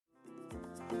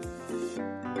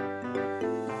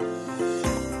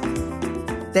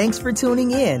Thanks for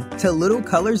tuning in to Little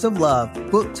Colors of Love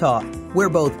Book Talk, where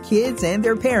both kids and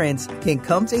their parents can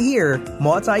come to hear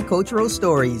multicultural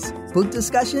stories, book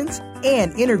discussions,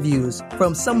 and interviews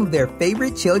from some of their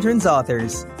favorite children's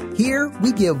authors. Here,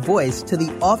 we give voice to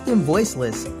the often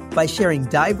voiceless by sharing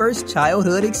diverse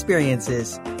childhood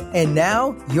experiences. And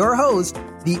now, your host,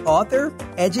 the author,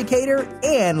 educator,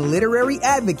 and literary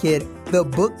advocate, the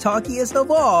book talkiest of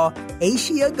all,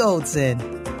 Ashia Goldson.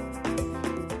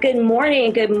 Good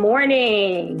morning,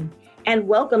 and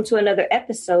welcome to another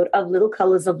episode of Little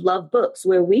Colors of Love Books,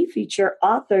 where we feature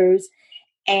authors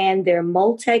and their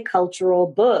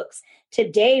multicultural books.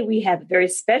 Today, we have a very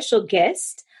special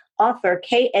guest, author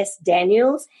K.S.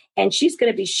 Daniels, and she's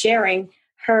going to be sharing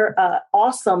her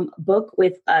awesome book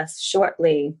with us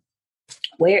shortly.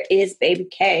 Where is Baby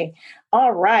K?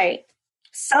 All right.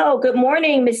 So, good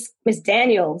morning, Miss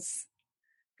Daniels.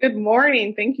 Good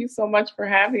morning. Thank you so much for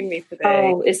having me today.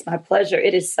 Oh, it's my pleasure.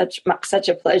 It is such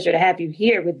a pleasure to have you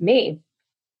here with me.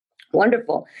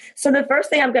 Wonderful. So the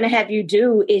first thing I'm going to have you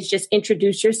do is just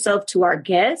introduce yourself to our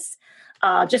guests,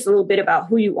 just a little bit about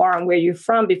who you are and where you're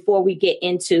from before we get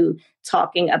into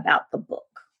talking about the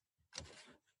book.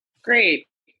 Great.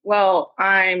 Well,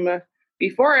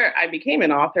 before I became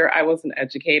an author, I was an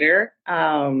educator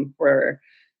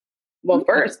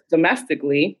first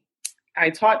domestically. I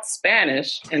taught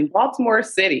Spanish in Baltimore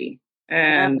City.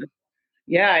 And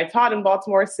I taught in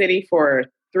Baltimore City for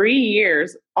 3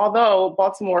 years, although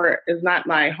Baltimore is not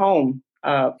my home.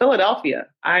 Philadelphia.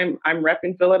 I'm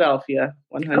repping Philadelphia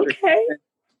 100%. Okay.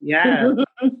 Yeah.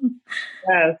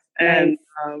 Yes. And,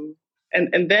 Nice.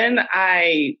 And then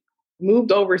I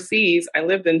moved overseas. I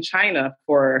lived in China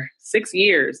for 6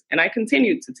 years, and I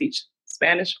continued to teach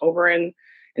Spanish over in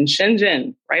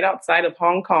Shenzhen, right outside of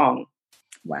Hong Kong.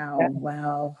 Wow. Yeah.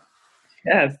 Wow.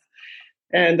 Yes.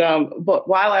 And, but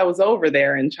while I was over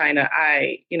there in China,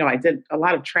 I did a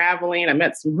lot of traveling. I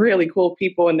met some really cool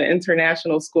people in the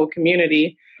international school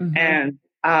community. Mm-hmm.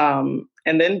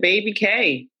 And then Baby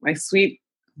K, my sweet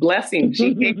blessing,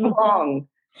 she came along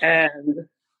and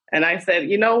I said,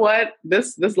 you know what,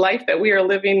 this life that we are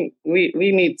living, we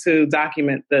need to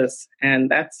document this. And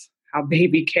that's how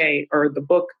Baby K, or the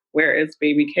book, Where is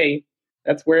Baby K?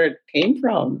 That's where it came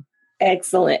from.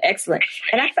 Excellent.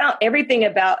 And I found everything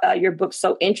about your book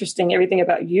so interesting, everything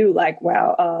about you. Like,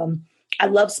 wow, I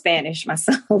love Spanish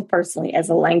myself personally as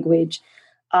a language.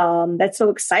 That's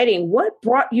so exciting. What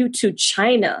brought you to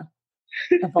China,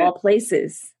 of all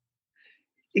places?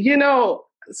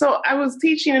 So I was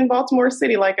teaching in Baltimore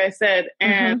City, like I said,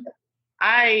 and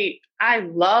I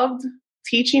loved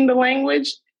teaching the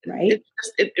language. Right.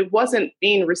 It wasn't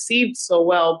being received so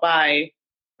well by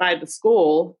the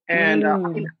school. And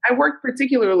I worked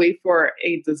particularly for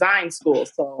a design school.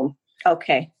 So,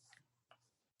 okay.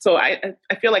 So I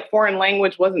feel like foreign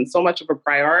language wasn't so much of a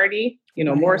priority,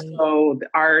 right. More so the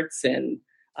arts and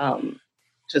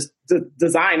just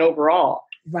design overall.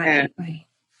 Right.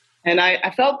 And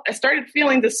I started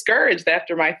feeling discouraged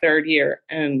after my third year.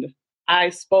 And I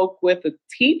spoke with a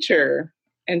teacher,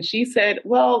 and she said,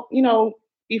 well,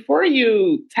 before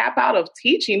you tap out of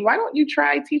teaching, why don't you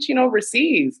try teaching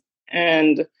overseas?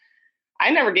 And I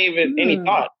never gave it any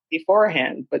thought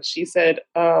beforehand, but she said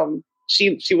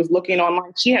she was looking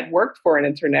online. She had worked for an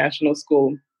international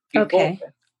school before.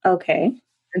 Okay.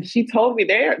 And she told me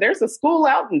there's a school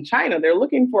out in China. They're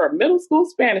looking for a middle school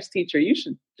Spanish teacher. You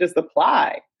should just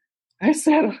apply. I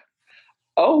said,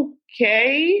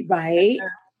 okay. Right.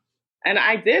 And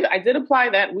I did apply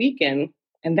that weekend.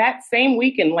 And that same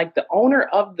weekend, like the owner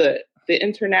of the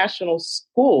international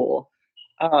school,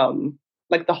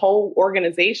 like the whole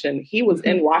organization, he was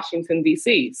in Washington,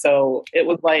 D.C. So it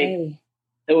was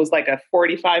like a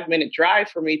 45-minute drive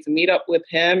for me to meet up with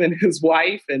him and his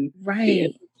wife. And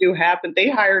right. It happened. They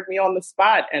hired me on the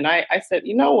spot. And I said,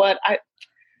 you know what?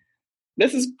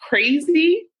 This is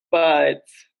crazy, but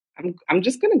I'm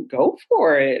just going to go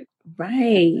for it.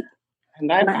 Right.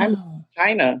 And I'm in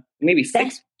China maybe 6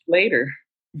 weeks later.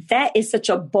 That is such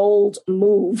a bold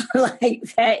move. Like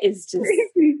that is just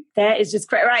crazy.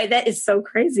 Right. That is so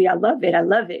crazy. I love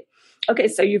it. Okay.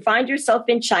 So you find yourself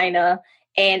in China,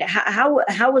 and how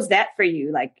was that for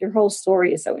you? Like your whole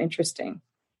story is so interesting.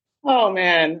 Oh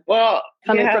man. Well,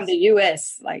 coming from the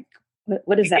US, like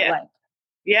what is that like?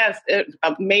 Yes.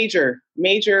 A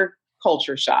major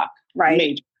culture shock. Right.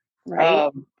 Major.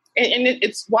 Right. And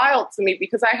it's wild to me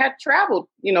because I had traveled,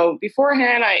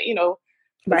 beforehand,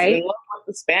 was in love with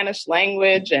the Spanish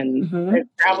language, and I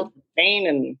traveled to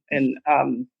Spain and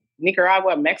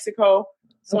Nicaragua, Mexico.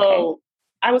 So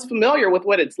I was familiar with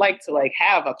what it's like to like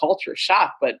have a culture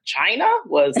shock, but China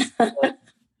was,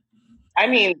 I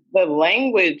mean, the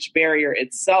language barrier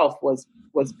itself was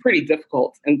pretty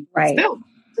difficult. And still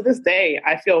to this day,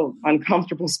 I feel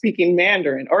uncomfortable speaking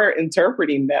Mandarin or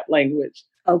interpreting that language.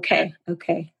 Okay.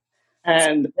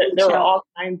 And there were all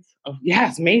kinds of,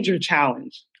 major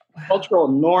challenge. Wow. Cultural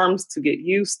norms to get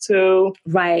used to.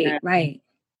 Right.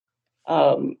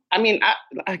 I mean,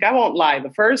 I won't lie.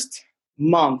 The first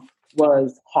month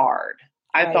was hard.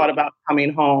 I thought about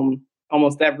coming home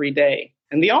almost every day.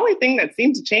 And the only thing that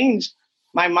seemed to change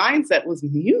my mindset was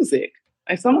music.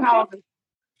 I somehow,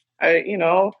 I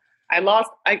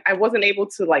wasn't able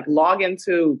to like log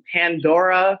into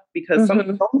Pandora because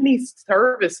so many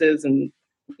services and,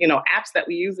 apps that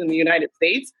we use in the United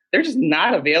States, they're just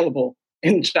not available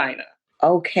in China.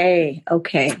 Okay.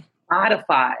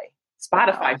 Spotify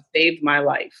saved my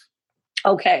life.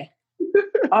 Okay.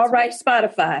 All right,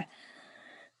 Spotify.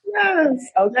 Yes.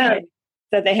 Okay. Yes.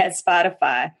 So they had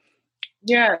Spotify.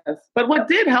 Yes. But what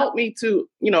did help me to,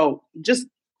 just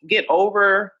get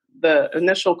over the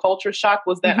initial culture shock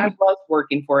was that I was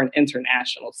working for an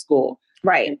international school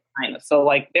in China. So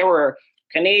like there were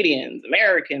Canadians,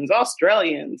 Americans,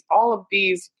 Australians, all of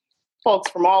these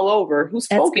folks from all over who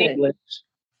spoke English.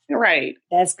 Right.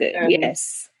 That's good.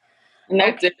 Yes. And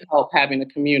that did help having a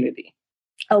community.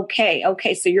 Okay.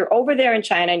 So you're over there in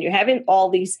China and you're having all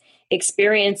these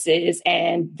experiences.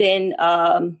 And then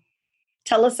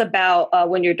tell us about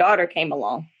when your daughter came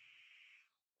along.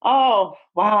 Oh,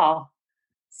 wow.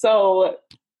 So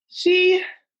she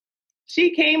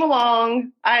came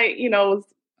along. I, was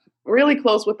really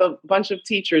close with a bunch of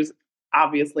teachers,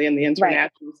 obviously, in the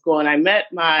international school. And I met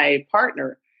my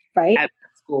partner at that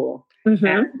school.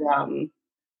 And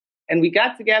we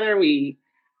got together, we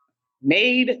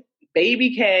made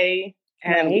Baby K,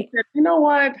 and we said, you know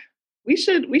what? We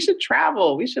should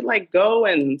travel. We should like go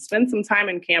and spend some time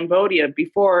in Cambodia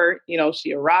before,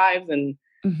 she arrives. And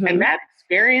that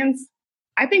experience,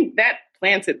 I think that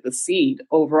planted the seed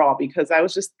overall, because I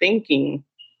was just thinking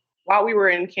while we were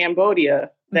in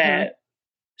Cambodia that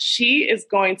she is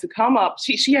going to come up.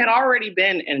 She had already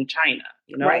been in China,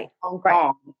 Hong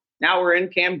Kong. Now we're in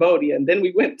Cambodia. And then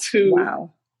we went to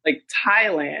like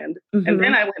Thailand. And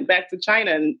then I went back to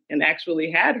China and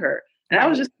actually had her. And I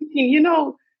was just thinking,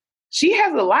 she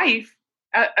has a life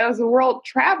as a world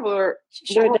traveler.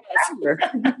 She sure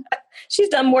does. She's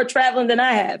done more traveling than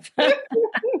I have.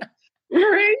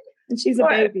 Right? And she's a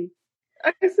baby.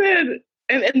 I said,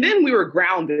 and then we were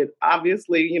grounded,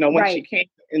 obviously, when she came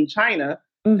in China.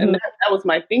 And that was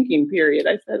my thinking period.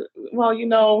 I said, well,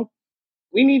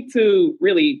 we need to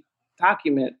really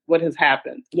document what has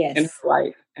happened in her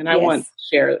life. And I want to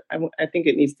share it. I think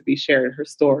it needs to be shared, her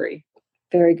story.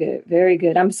 Very good. Very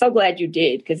good. I'm so glad you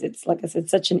did, because it's, like I said,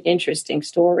 such an interesting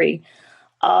story.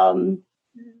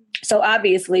 So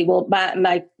obviously, well,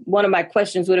 one of my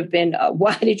questions would have been,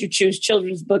 why did you choose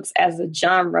children's books as a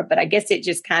genre? But I guess it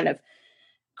just kind of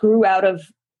grew out of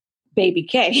Baby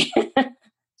K.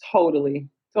 Totally.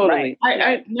 Right.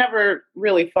 I never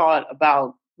really thought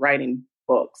about writing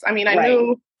books. I mean, I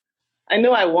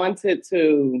knew I wanted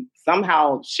to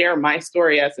somehow share my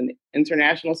story as an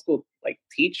international school like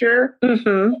teacher.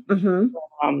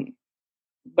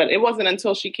 But it wasn't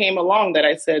until she came along that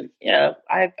I said, yeah,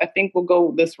 I think we'll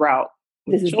go this route.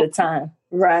 This is the time.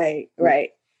 Right.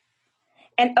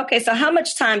 And okay, so how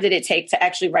much time did it take to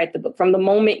actually write the book? From the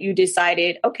moment you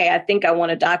decided, okay, I think I want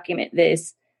to document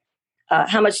this,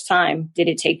 how much time did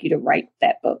it take you to write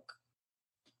that book?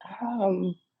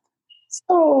 While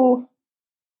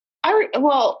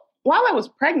I was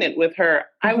pregnant with her,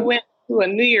 I went to a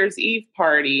New Year's Eve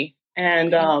party,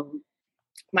 and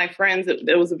my friends,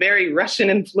 it was a very Russian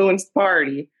influenced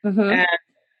party, and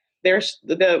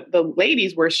the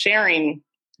ladies were sharing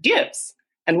gifts,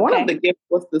 and one of the gifts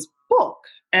was this book,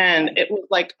 and it was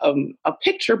like a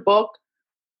picture book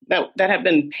that had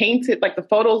been painted, like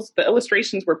the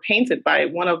illustrations were painted by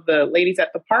one of the ladies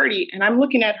at the party, and I'm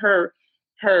looking at her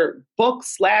book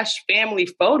 / family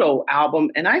photo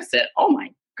album, and I said, oh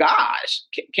my gosh,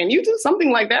 can you do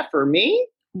something like that for me?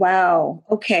 Wow.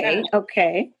 Okay.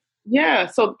 Yeah.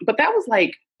 So, but that was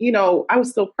like, I was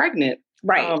still pregnant.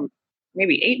 Right.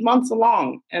 Maybe 8 months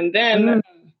along. And then,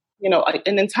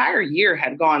 an entire year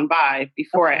had gone by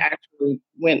before I actually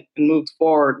went and moved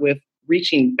forward with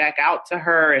reaching back out to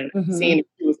her and seeing if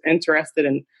she was interested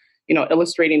in,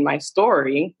 illustrating my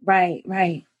story. Right.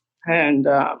 And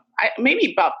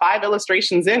maybe about 5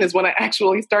 illustrations in is when I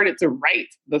actually started to write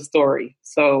the story.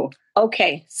 So.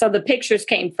 Okay. So the pictures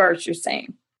came first, you're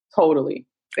saying? Totally.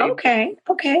 Okay.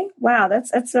 Wow.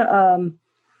 That's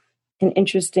an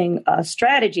interesting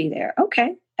strategy there.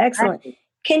 Okay, excellent. Right.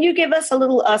 Can you give us a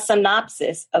little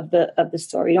synopsis of the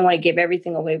story? You don't want to give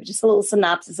everything away, but just a little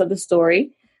synopsis of the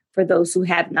story for those who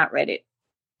have not read it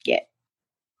yet.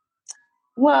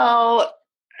 Well,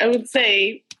 I would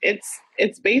say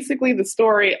it's basically the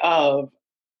story of,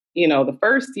 the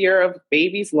first year of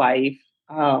baby's life.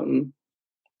 And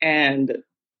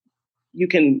you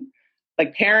can,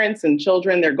 like, parents and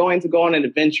children, they're going to go on an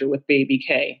adventure with baby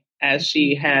Kay as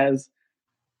she has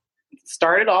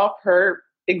started off her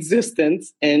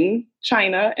existence in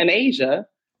China and Asia.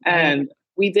 And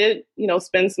we did,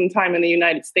 spend some time in the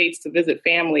United States to visit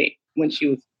family when she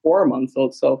was 4 months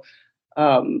old. So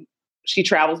she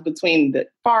travels between the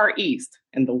Far East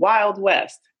and the Wild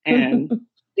West. And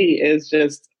she is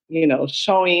just,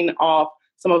 showing off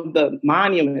some of the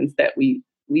monuments that we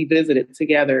visited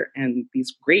together and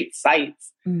these great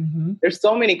sites. Mm-hmm. There's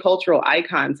so many cultural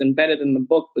icons embedded in the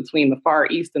book between the Far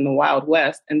East and the Wild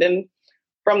West. And then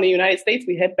from the United States,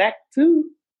 we head back to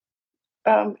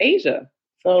Asia.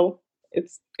 So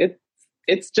it's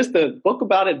just a book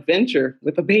about adventure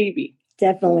with a baby.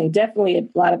 Definitely a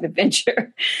lot of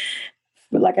adventure.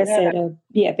 But like I said,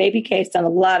 baby Kay's done a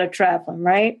lot of traveling,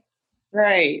 right?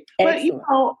 Right. Excellent.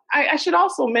 But, I should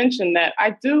also mention that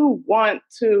I do want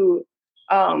to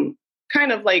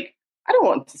kind of like, I don't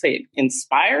want to say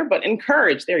inspire, but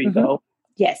encourage. There you go.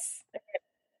 Yes.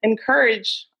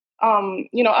 Encourage,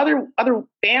 other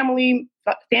family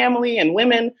and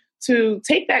women to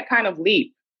take that kind of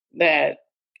leap, that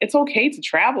it's okay to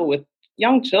travel with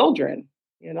young children.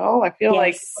 I feel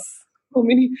like so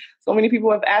many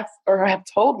people have asked or have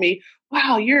told me,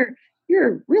 wow, you're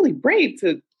really brave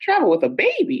to travel with a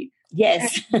baby.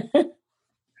 Yes.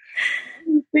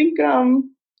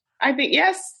 I think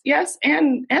yes,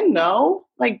 and no.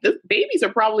 Like, the babies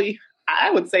are probably, I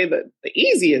would say, the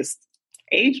easiest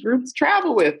age group to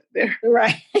travel with.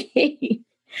 Right.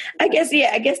 I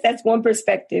guess that's one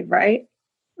perspective, right?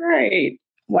 Right.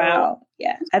 Wow.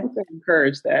 Yeah. I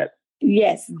encourage that.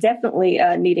 Yes, definitely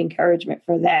need encouragement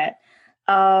for that.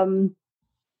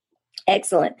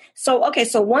 Excellent. So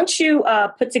once you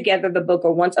put together the book,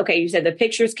 you said the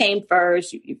pictures came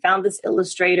first, you found this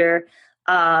illustrator,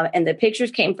 and the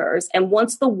pictures came first. And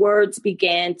once the words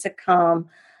began to come,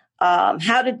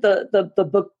 how did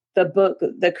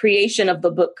the creation of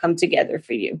the book come together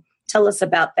for you? Tell us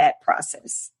about that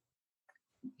process.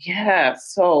 Yeah.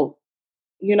 So,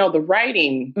 the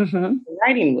writing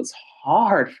was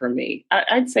hard for me.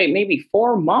 I'd say maybe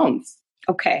 4 months.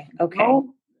 Okay.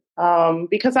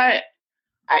 Because I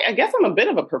guess I'm a bit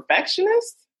of a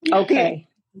perfectionist. Okay.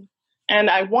 And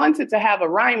I wanted to have a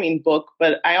rhyming book,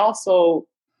 but I also,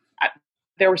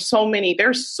 there's so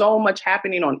much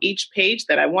happening on each page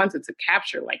that I wanted to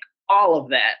capture, like, all of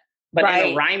that, but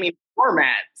in a rhyming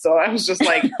format. So I was just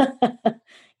like,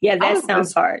 yeah, that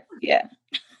sounds hard. Yeah.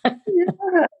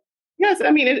 Yeah. Yes.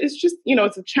 I mean, it's just,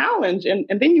 it's a challenge. And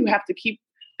then you have to keep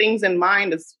things in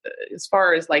mind as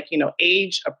far as, like,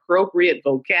 age appropriate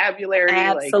vocabulary.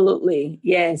 Absolutely.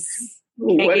 Yes.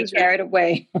 Can't get carried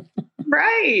away.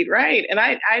 Right. And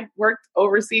I worked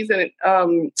overseas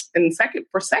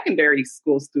for secondary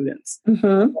school students,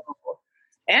 and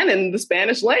in the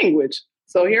Spanish language.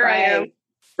 So here I am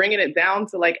bringing it down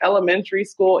to, like, elementary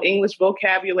school English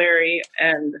vocabulary.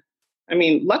 And I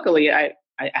mean, luckily I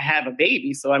have a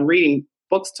baby, so I'm reading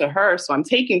books to her. So I'm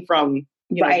taking from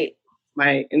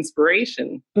my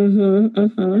inspiration.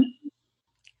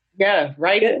 Yeah,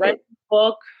 write the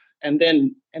book, and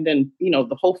then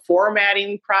the whole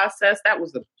formatting process. That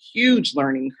was a huge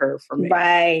learning curve for me.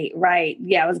 Right.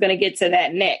 Yeah, I was going to get to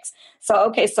that next.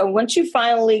 So once you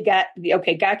finally got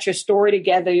your story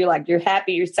together, you're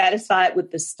happy, you're satisfied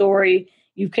with the story.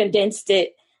 You condensed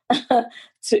it to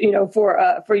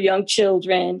for young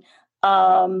children.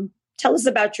 Tell us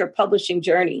about your publishing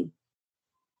journey.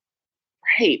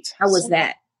 Right. How was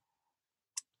that?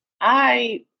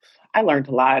 I learned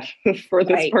a lot for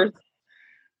this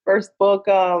first book.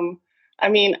 I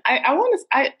mean,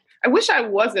 I wish I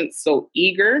wasn't so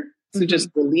eager to just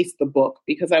release the book,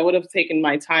 because I would have taken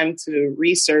my time to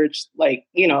research, like,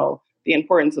 the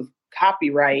importance of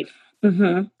copyright,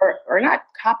 or not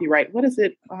copyright. What is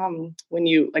it? When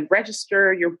you, like,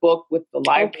 register your book with the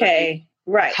Library. Okay.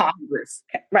 Right. Congress.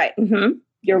 Right.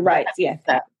 You're right. Yeah.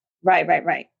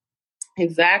 Right.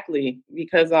 Exactly.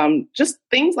 Because just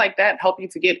things like that help you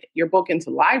to get your book into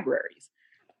libraries.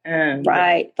 And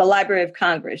the Library of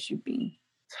Congress, you mean.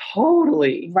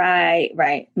 Totally.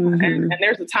 Right. And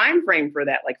there's a time frame for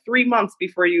that, like 3 months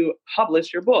before you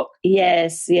publish your book.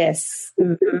 Yes. So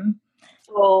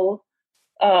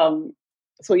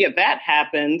yeah, that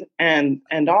happened. And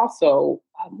also,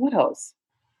 what else?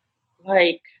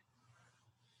 like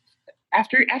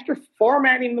after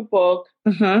formatting the book,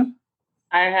 I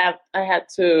had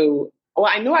to. Well,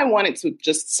 I knew I wanted to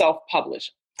just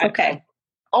self-publish. Okay.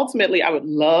 Ultimately, I would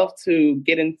love to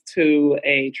get into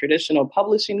a traditional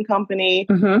publishing company.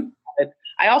 But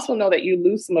I also know that you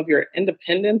lose some of your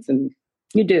independence, and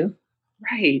you do.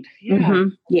 Right. Yeah.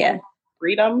 Yeah.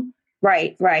 Freedom.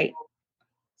 Right. Right.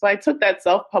 So I took that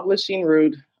self-publishing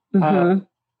route.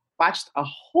 Watched a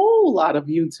whole lot of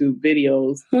YouTube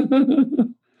videos.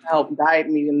 Help guide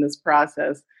me in this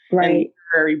process. Right.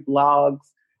 And blogs.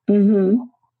 And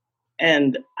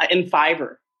in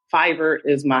Fiverr. Fiverr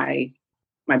is my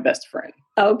best friend.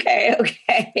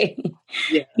 Okay.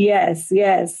 Yeah. Yes.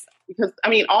 Because I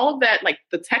mean, all of that, like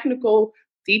the technical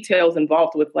details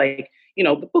involved with like,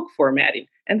 the book formatting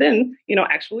and then,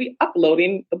 actually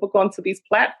uploading the book onto these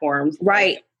platforms.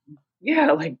 Right.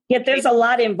 Yeah. There's a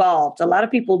lot involved. A lot of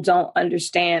people don't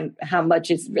understand how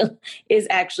much is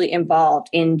actually involved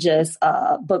in just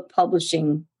book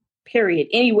publishing, period.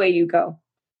 Any way you go.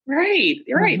 Right.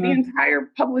 The entire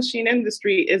publishing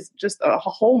industry is just a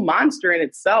whole monster in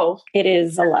itself. It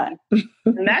is a lot.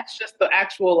 And that's just the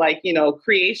actual,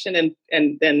 creation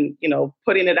and then,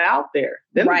 putting it out there.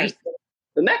 Then right.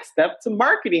 The next step to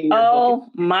marketing. Oh,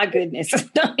 my goodness.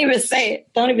 Don't even say it.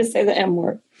 Don't even say the M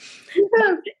word.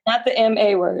 Yeah. Not the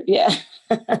M-A word. Yeah.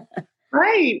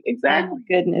 Right. Exactly. Oh, my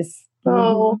goodness.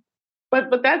 So,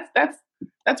 but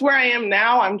that's where I am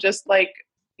now. I'm just like,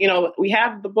 we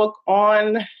have the book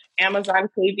on Amazon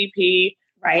KDP.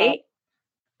 Right.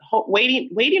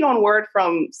 Waiting on word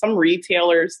from some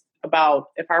retailers about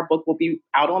if our book will be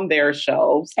out on their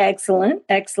shelves. Excellent.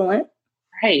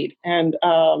 Right.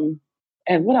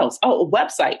 And what else? Oh, a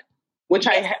website, which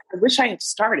I wish I had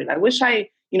started. I wish I,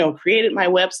 created my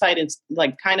website and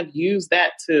kind of used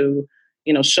that to,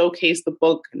 showcase the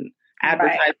book and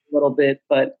advertise a little bit.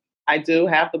 But I do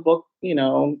have the book, in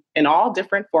all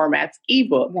different formats,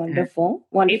 ebook. Wonderful.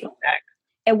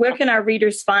 And where can our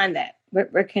readers find that?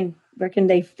 Where can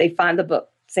they find the book?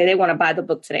 Say they want to buy the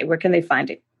book today. Where can they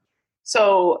find it?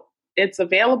 So it's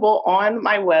available on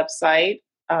my website,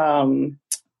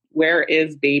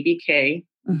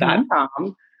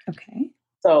 whereisbabyk.com. Okay.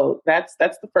 So that's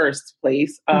the first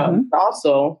place.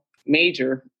 Also,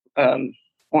 major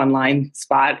online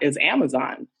spot is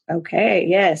Amazon. Okay.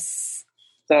 Yes.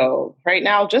 So right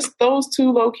now, just those two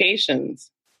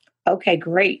locations. Okay.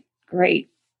 Great.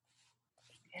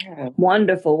 Yeah.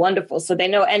 Wonderful. So they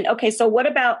know. And okay. So what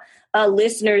about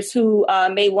listeners who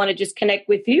may want to just connect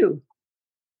with you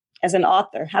as an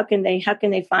author? How can they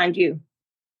find you?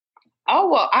 Oh,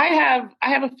 well, I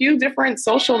have a few different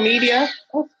social media.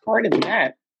 Oh, pardon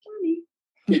that.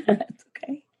 That's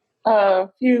okay. A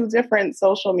few different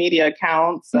social media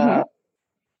accounts.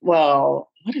 Well,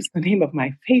 what is the name of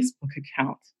my Facebook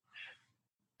account?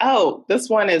 Oh, this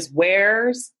one is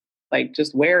Where's,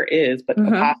 just Where Is, but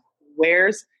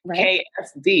Where's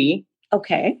KSD.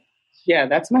 Okay. Yeah,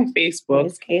 that's my Facebook.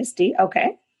 Where's KSD?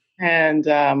 Okay. And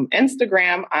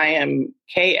Instagram, I am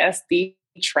KSD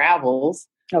Travels.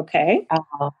 Okay.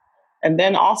 And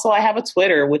then also I have a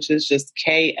Twitter, which is just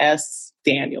KS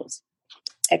Daniels.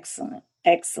 Excellent.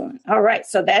 All right.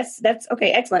 So that's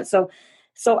okay. Excellent. So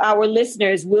our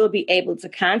listeners will be able to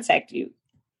contact you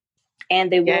and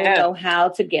they will know how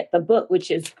to get the book, which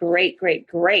is great.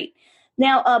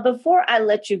 Now, before I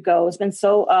let you go, it's been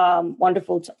so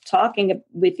wonderful talking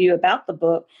with you about the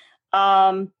book.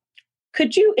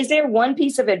 Is there one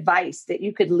piece of advice that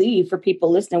you could leave for people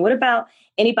listening? What about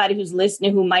anybody who's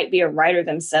listening who might be a writer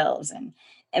themselves and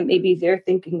maybe they're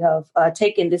thinking of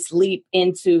taking this leap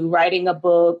into writing a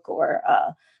book or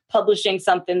publishing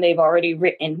something they've already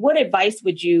written? What advice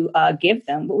would you give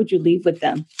them? What would you leave with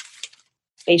them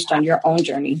based on your own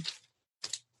journey?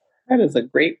 That is a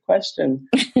great question.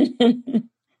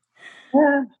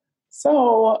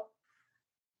 So,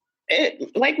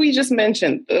 like we just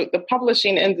mentioned, the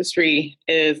publishing industry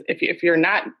is, if you're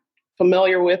not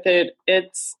familiar with it,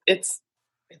 it's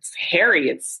hairy,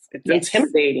 it's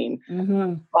intimidating,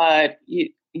 but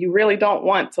you really don't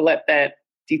want to let that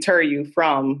deter you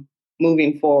from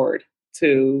moving forward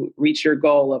to reach your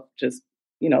goal of just,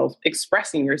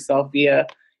 expressing yourself via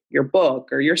your book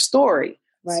or your story.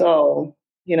 Right. So,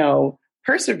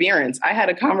 perseverance. I had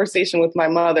a conversation with my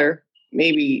mother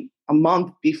maybe a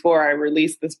month before I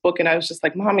released this book. And I was just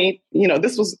like, Mommy,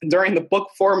 this was during the book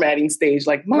formatting stage.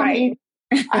 Like, Mommy,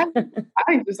 I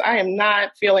am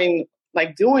not feeling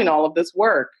like doing all of this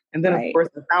work. And then, of course,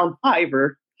 I found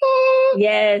Fiverr.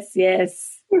 Yes.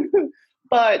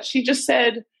 But she just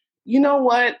said, you know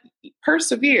what?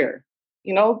 Persevere.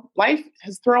 Life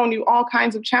has thrown you all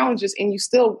kinds of challenges and you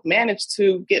still managed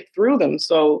to get through them.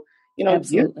 So,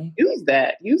 use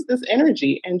that, use this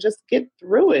energy and just get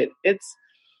through it.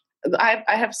 I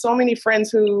have so many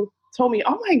friends who told me,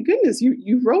 "Oh my goodness,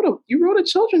 you wrote a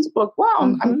children's book. Wow,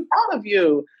 I'm proud of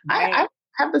you." Right. I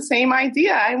have the same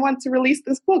idea. I want to release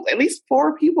this book. At least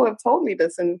 4 people have told me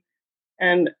this, and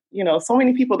so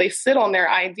many people, they sit on their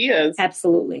ideas.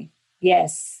 Absolutely,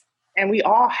 yes. And we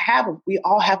all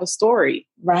have a story.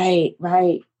 Right.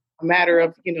 A matter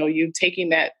of you taking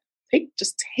that.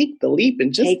 Just take the leap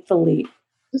and just take the leap.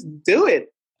 Just do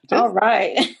it. All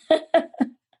right.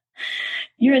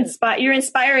 You're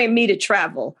inspiring me to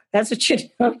travel. That's what you're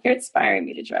doing. You're inspiring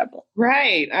me to travel.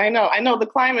 Right. I know. The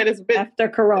climate is a bit after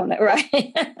Corona,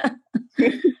 right?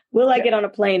 Will I get on a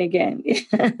plane again?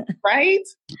 Right.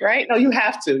 No, you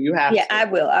have to. Yeah, I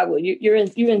will.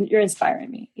 You're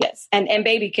inspiring me. Yes. And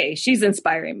Baby K, she's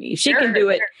inspiring me. She can do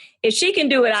it. If she can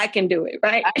do it, I can do it.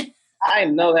 Right. I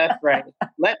know that's right.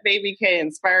 Let Baby K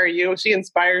inspire you. She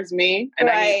inspires me, and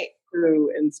right. I need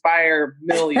to inspire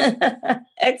millions.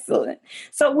 Excellent.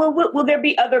 So, will there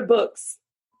be other books?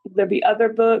 Will there be other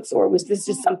books, or was this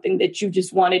just something that you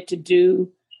just wanted to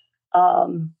do?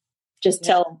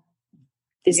 Tell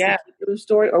this particular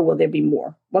story, or will there be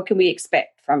more? What can we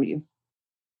expect from you?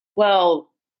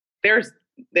 Well, I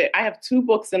have 2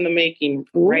 books in the making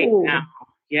right now.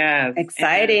 Yes,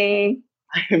 exciting.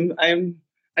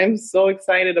 I'm so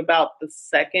excited about the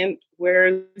second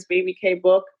Where's Baby K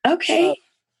book. Okay.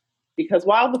 Because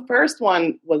while the first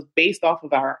one was based off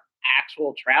of our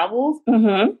actual travels,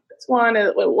 this one,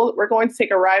 we're going to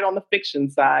take a ride on the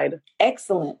fiction side.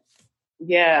 Excellent.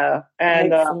 Yeah.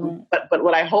 And, but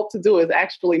what I hope to do is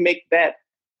actually make that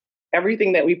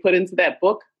everything that we put into that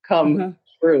book come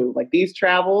true. Like these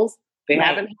travels, they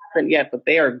haven't happened yet, but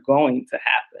they are going to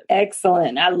happen.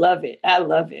 Excellent. I love it.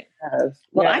 Yes.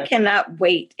 Well, I cannot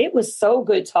wait. It was so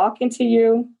good talking to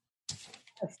you.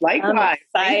 Yes, likewise. I'm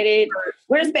excited.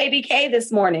 Where's Baby K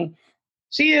this morning?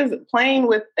 She is playing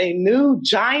with a new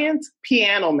giant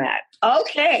piano mat.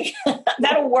 Okay.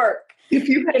 That'll work. If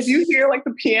you hear like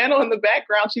the piano in the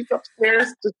background, she's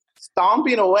upstairs just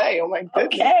stomping away. Oh my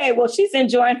goodness. Okay. Well, she's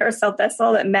enjoying herself. That's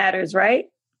all that matters, right?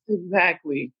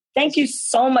 Exactly. Thank you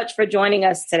so much for joining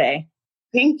us today.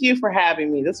 Thank you for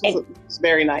having me. This was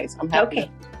very nice. I'm happy to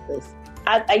do this.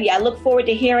 I look forward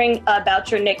to hearing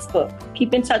about your next book.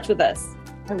 Keep in touch with us.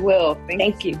 I will.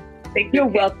 Thank you. Thank you. You're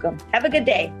welcome. Have a good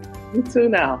day. You too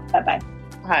now. Bye-bye.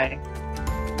 Bye.